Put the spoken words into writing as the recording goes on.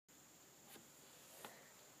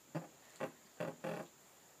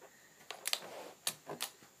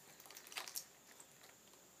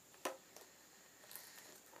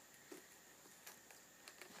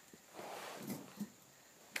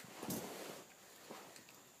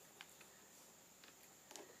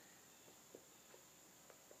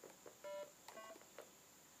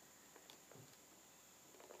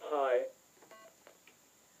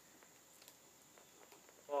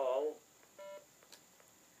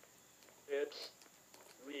It's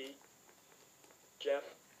me, Jeff.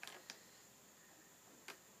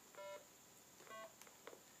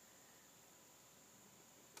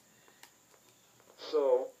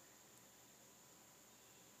 So,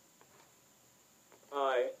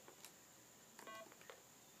 I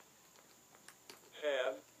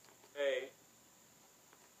have a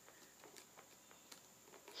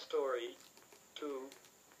story to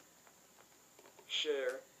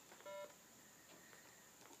share.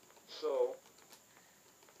 So,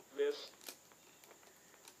 this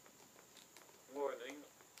morning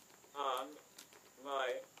on my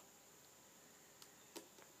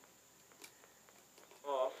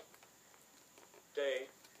off day,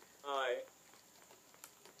 I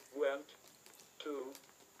went to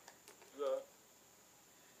the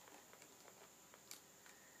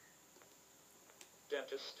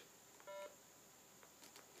dentist.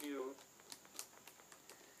 You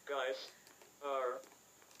guys are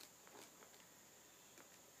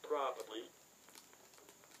probably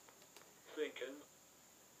thinking,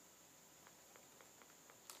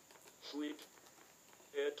 sweet,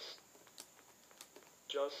 it's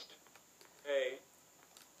just a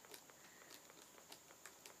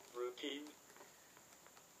routine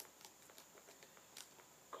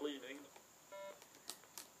cleaning.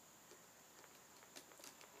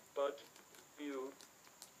 But you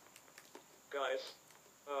guys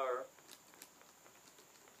are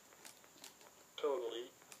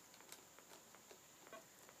totally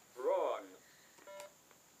wrong.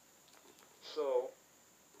 So,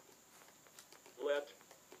 let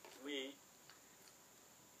me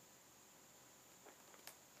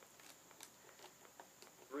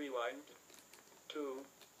rewind to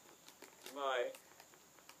my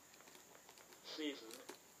season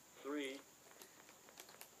 3,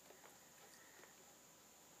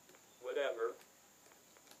 whatever,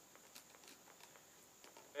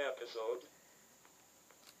 episode,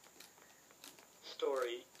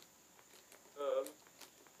 story of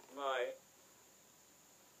my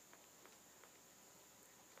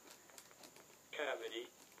cavity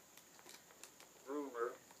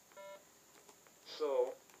rumor.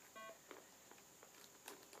 So,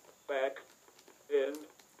 back in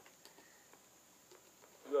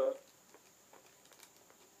the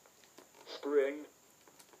spring,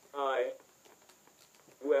 I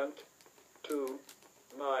went to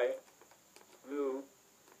my new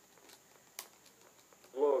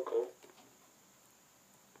local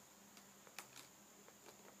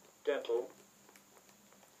dental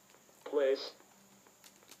place,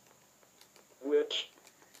 which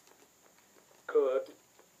could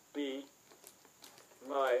be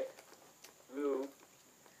my new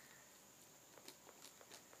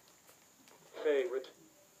favorite.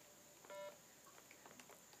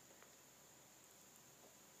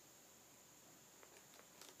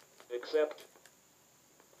 Except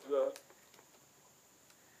the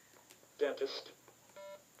dentist.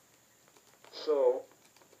 So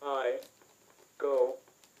I go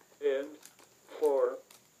in for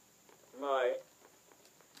my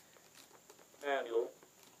annual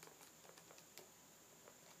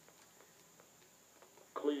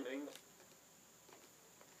cleaning,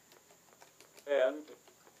 and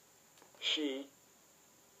she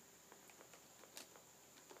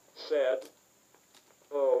said,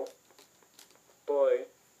 "Oh boy,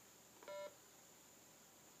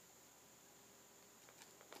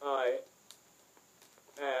 I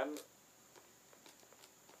am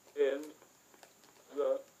in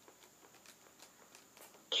the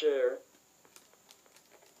chair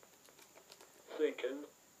thinking,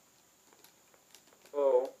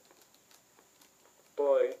 oh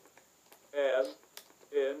boy, as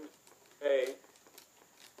in a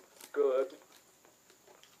good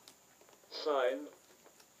sign,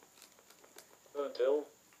 until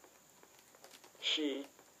she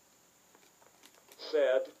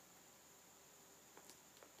said,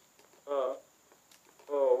 oh.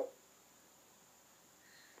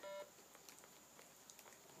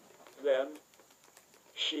 Then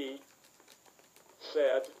she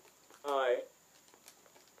said, I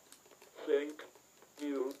think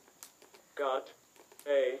you got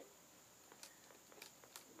a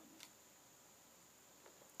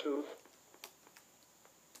tooth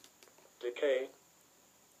decay.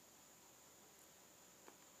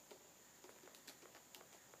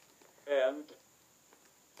 And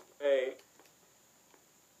a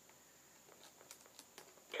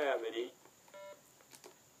cavity.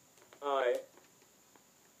 I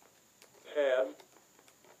have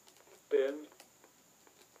been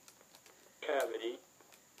cavity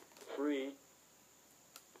free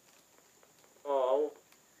all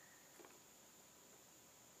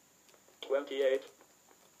 28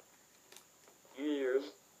 years,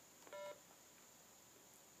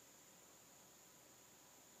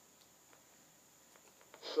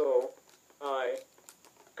 so I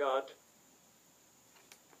got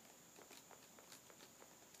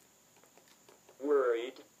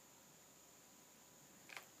worried,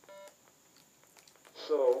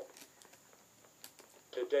 so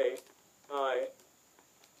today I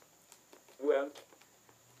went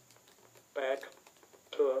back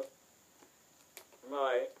to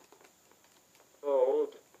my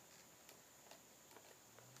old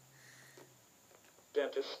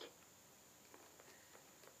dentist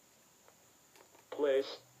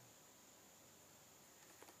place,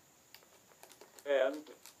 and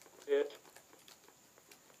it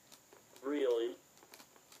really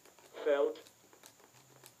felt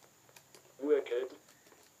wicked,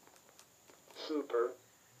 super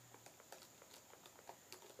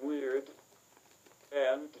weird,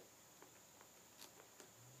 and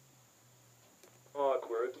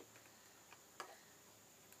awkward.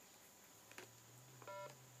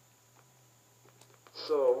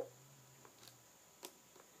 So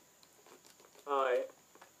I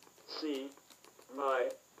see my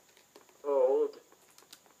old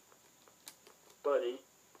buddy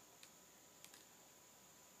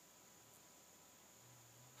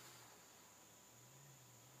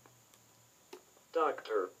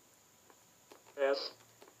Dr. S,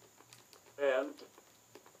 and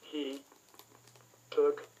he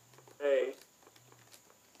took a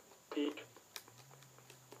peek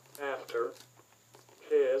after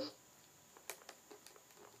his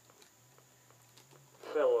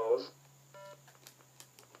fellows.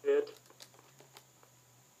 It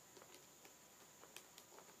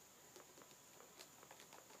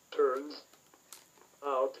turns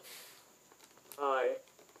out I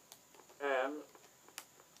am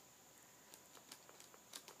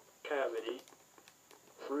cavity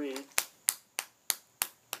free.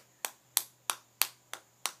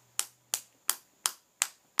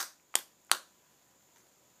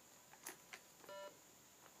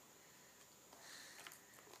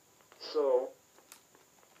 So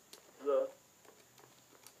the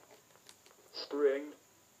spring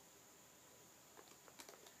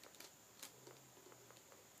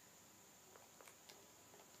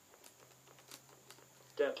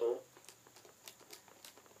dental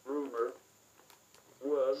rumor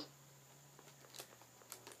was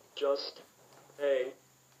just a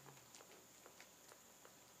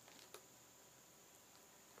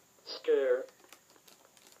scare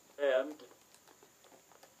and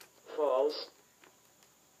false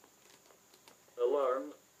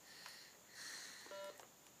alarm.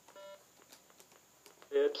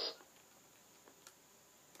 It's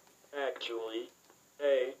actually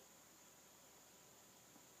a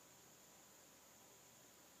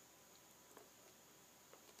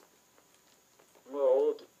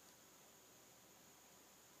mold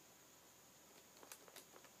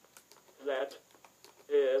that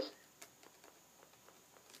is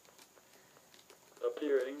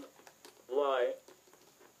appearing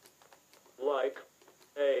like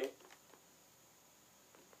a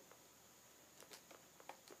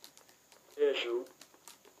issue,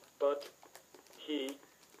 but he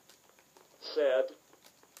said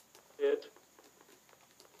it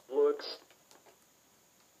looks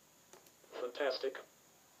fantastic.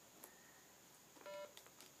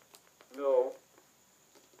 No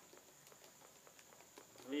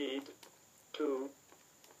need to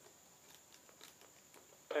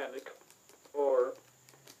panic or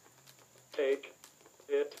take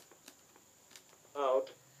it out.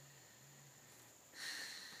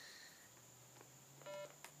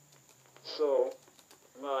 So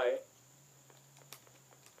my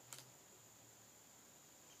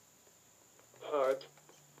heart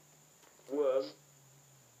was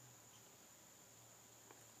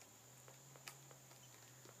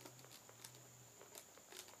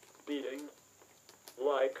beating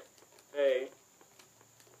like a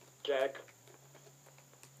jackhammer,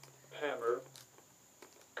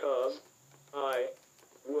 'cause I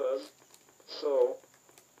was so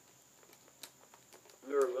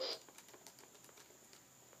nervous,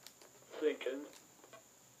 thinking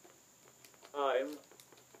I'm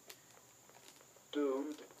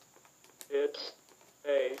doomed. It's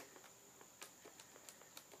a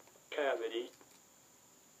cavity.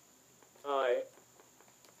 I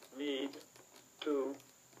need to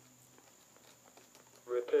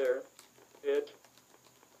repair it,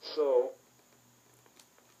 so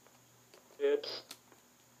it's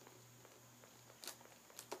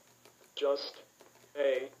just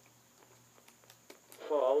a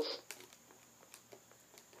false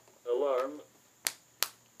alarm.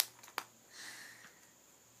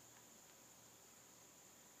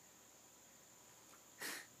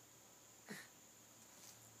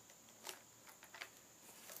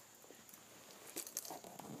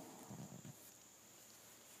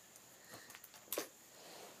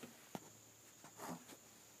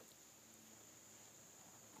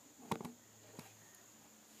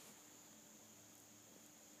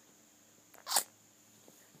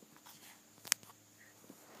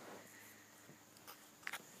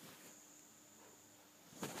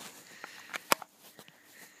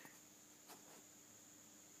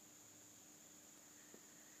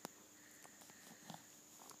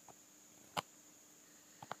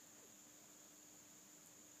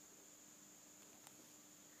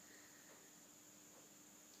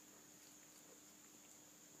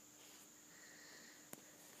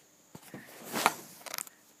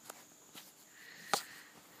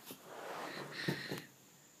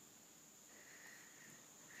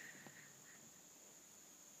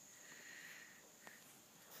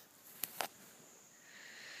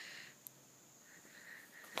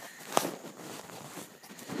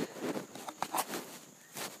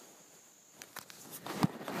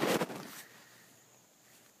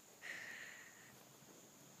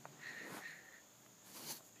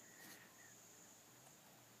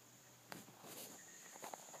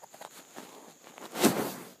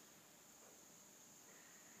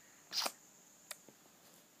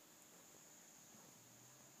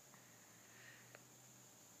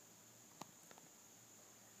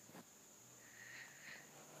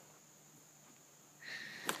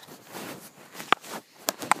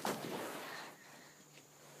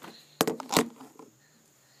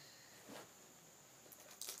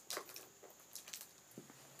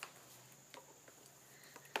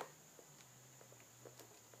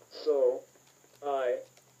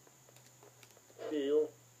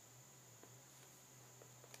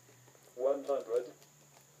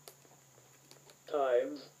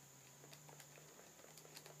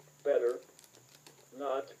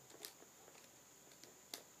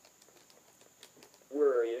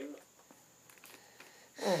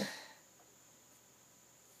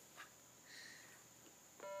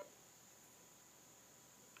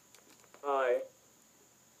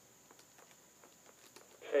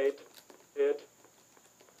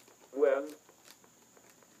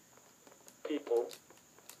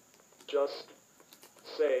 just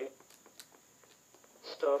say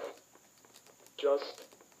stuff, just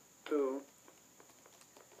to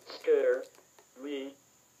scare me,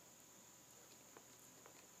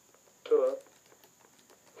 to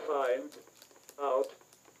find out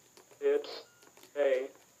it's a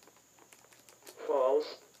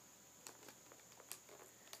false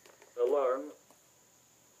alarm.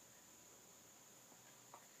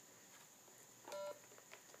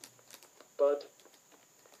 But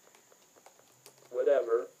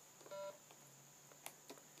whatever.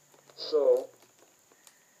 So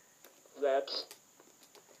that's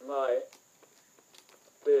my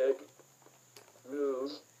big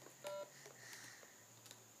news.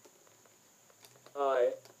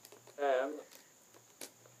 I am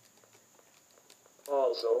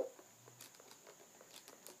also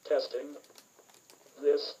testing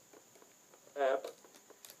this app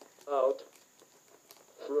out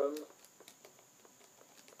from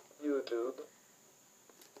YouTube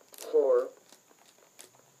for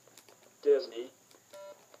Disney.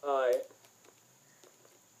 I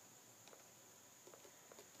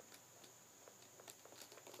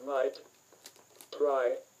might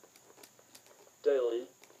try daily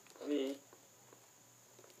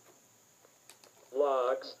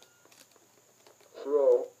vlogs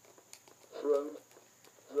from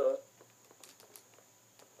the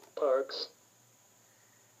parks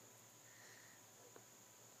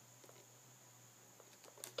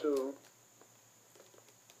to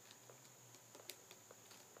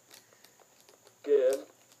give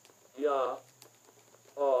ya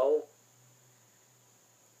all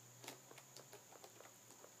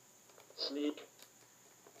sneak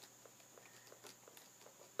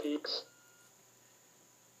peeks.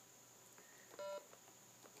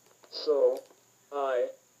 So I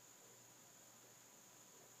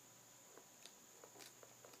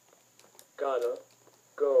gotta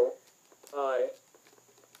go. I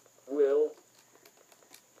will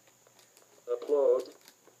upload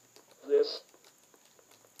this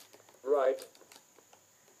right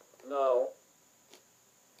now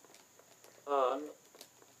on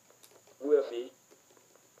Wi-Fi.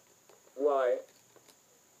 Wi-Fi.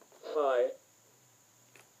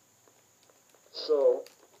 So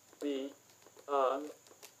be on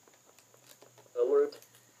alert.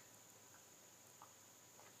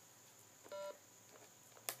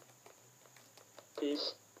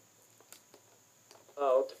 Peace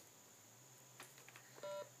out.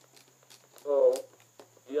 Oh,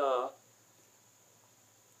 yeah.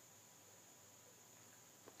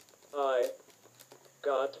 I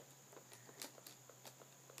got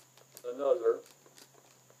another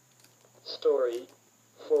story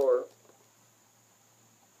for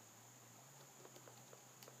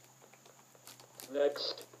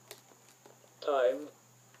next time.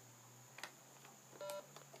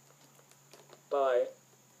 Bye.